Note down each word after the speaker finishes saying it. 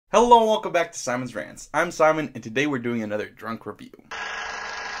Hello and welcome back to Simon's Rants. I'm Simon and today we're doing another drunk review.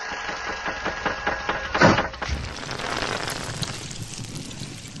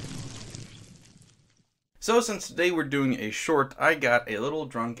 So since today we're doing a short, I got a little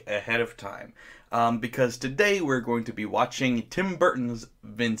drunk ahead of time. Because today we're going to be watching Tim Burton's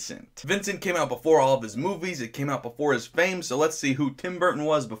Vincent. Vincent came out before all of his movies, it came out before his fame, so let's see who Tim Burton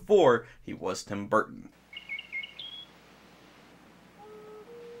was before he was Tim Burton.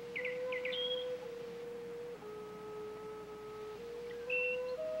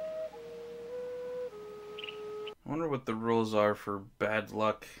 I wonder what the rules are for bad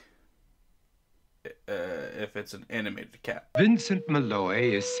luck if it's an animated cat. Vincent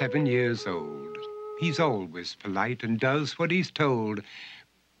Malloy is 7 years old. He's always polite and does what he's told.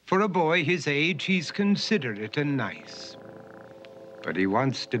 For a boy his age, he's considerate and nice. But he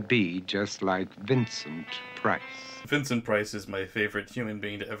wants to be just like Vincent Price. Vincent Price is my favorite human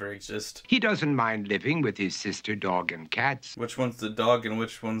being to ever exist. He doesn't mind living with his sister, dog, and cats. Which one's the dog and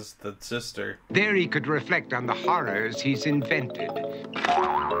which one's the sister? There he could reflect on the horrors he's invented.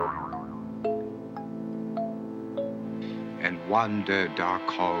 And wander dark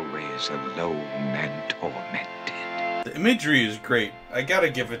hallways alone and tormented. The imagery is great. I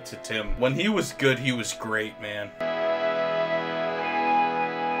gotta give it to Tim. When he was good, he was great, man.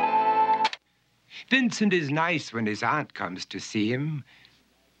 Vincent is nice when his aunt comes to see him,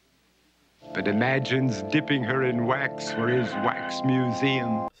 but imagines dipping her in wax for his wax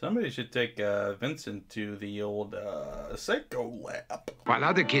museum. Somebody should take Vincent to the old psycho lab. While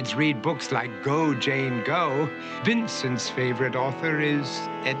other kids read books like Go, Jane, Go, Vincent's favorite author is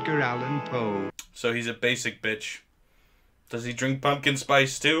Edgar Allan Poe. So he's a basic bitch. Does he drink pumpkin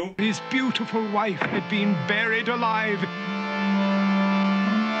spice too? His beautiful wife had been buried alive.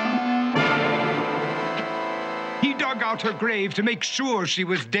 He dug out her grave to make sure she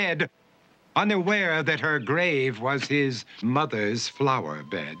was dead, unaware that her grave was his mother's flower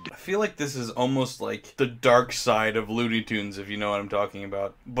bed. I feel like this is almost like the dark side of Looney Tunes, if you know what I'm talking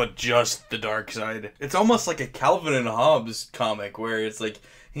about. But just the dark side. It's almost like a Calvin and Hobbes comic where it's like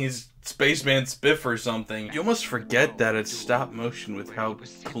he's Spaceman Spiff or something. You almost forget that it's stop motion with how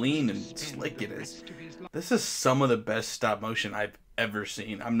clean and slick it is. This is some of the best stop motion I've ever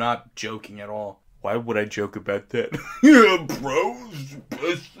seen. I'm not joking at all. Why would I joke about that? Yeah, bros.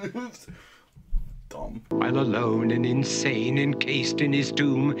 Dumb. While alone and insane, encased in his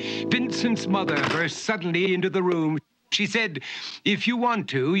tomb, Vincent's mother burst suddenly into the room. She said, "If you want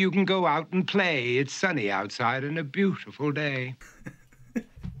to, you can go out and play. It's sunny outside and a beautiful day."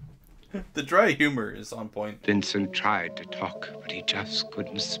 The dry humor is on point. Vincent tried to talk, but he just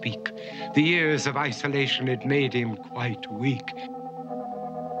couldn't speak. The years of isolation had made him quite weak.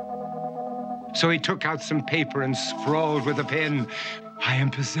 So he took out some paper and scrawled with a pen, "I am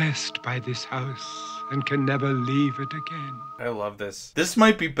possessed by this house and can never leave it again." I love this. This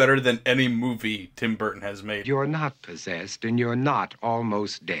might be better than any movie Tim Burton has made. You're not possessed and you're not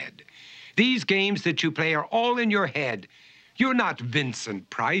almost dead. These games that you play are all in your head. You're not Vincent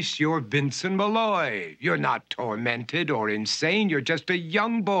Price, you're Vincent Malloy. You're not tormented or insane, you're just a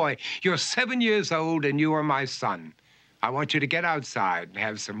young boy. You're 7 years old and you are my son. I want you to get outside and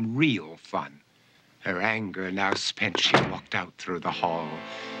have some real fun. Her anger now spent, she walked out through the hall.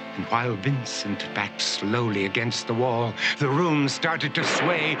 And while Vincent backed slowly against the wall, the room started to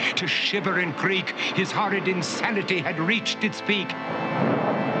sway, to shiver and creak. His horrid insanity had reached its peak.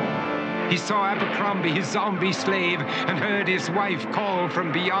 He saw Abercrombie, his zombie slave, and heard his wife call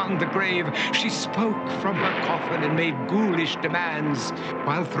from beyond the grave. She spoke from her coffin and made ghoulish demands,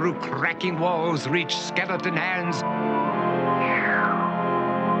 while through cracking walls reached skeleton hands.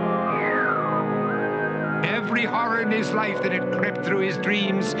 Every horror in his life that had crept through his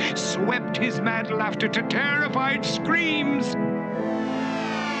dreams swept his mad laughter to terrified screams.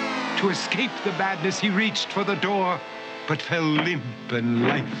 To escape the madness, he reached for the door, but fell limp and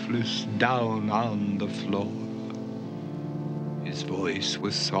lifeless down on the floor. His voice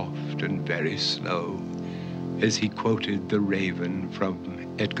was soft and very slow as he quoted The Raven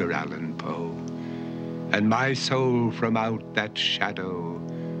from Edgar Allan Poe. "And my soul from out that shadow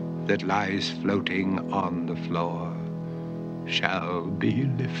that lies floating on the floor shall be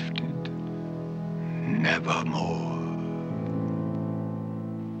lifted nevermore."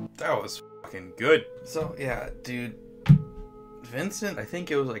 That was fucking good. So yeah, dude, Vincent, I think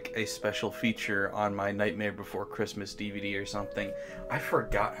it was like a special feature on my Nightmare Before Christmas DVD or something. I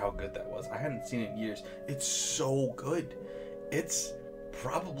forgot how good that was. I hadn't seen it in years. It's so good. It's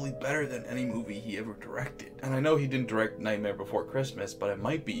probably better than any movie he ever directed. And I know he didn't direct Nightmare Before Christmas, but it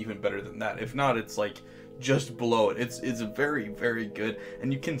might be even better than that. If not, it's like just below it. It's very, very good,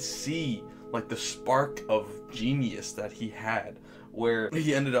 and you can see like the spark of genius that he had, where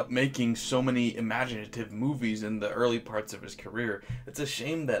he ended up making so many imaginative movies in the early parts of his career. It's a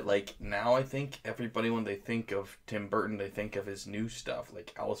shame that, like, now I think everybody, when they think of Tim Burton, they think of his new stuff,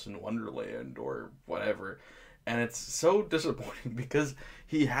 like Alice in Wonderland or whatever. And it's so disappointing because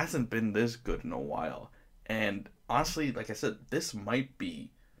he hasn't been this good in a while. And honestly, like I said, this might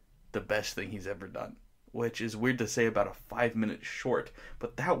be the best thing he's ever done, which is weird to say about a 5-minute short,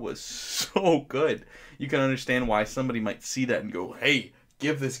 but that was so good. You can understand why somebody might see that and go, hey,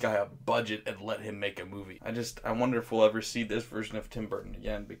 give this guy a budget and let him make a movie. I wonder if we'll ever see this version of Tim Burton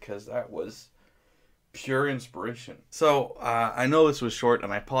again, because that was pure inspiration. So, I know this was short,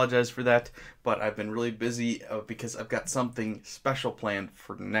 and I apologize for that, but I've been really busy because I've got something special planned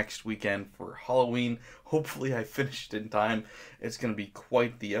for next weekend for Halloween. Hopefully I finished in time. It's going to be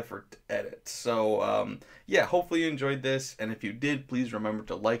quite the effort to edit. So, yeah, hopefully you enjoyed this, and if you did, please remember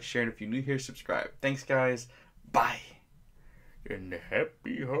to like, share, and if you're new here, subscribe. Thanks, guys. Bye. And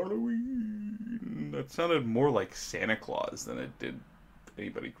happy Halloween. That sounded more like Santa Claus than it did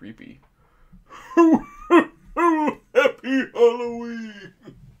anybody creepy. Happy Halloween!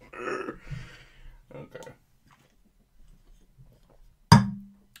 Okay.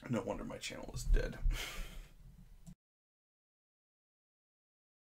 No wonder my channel is dead.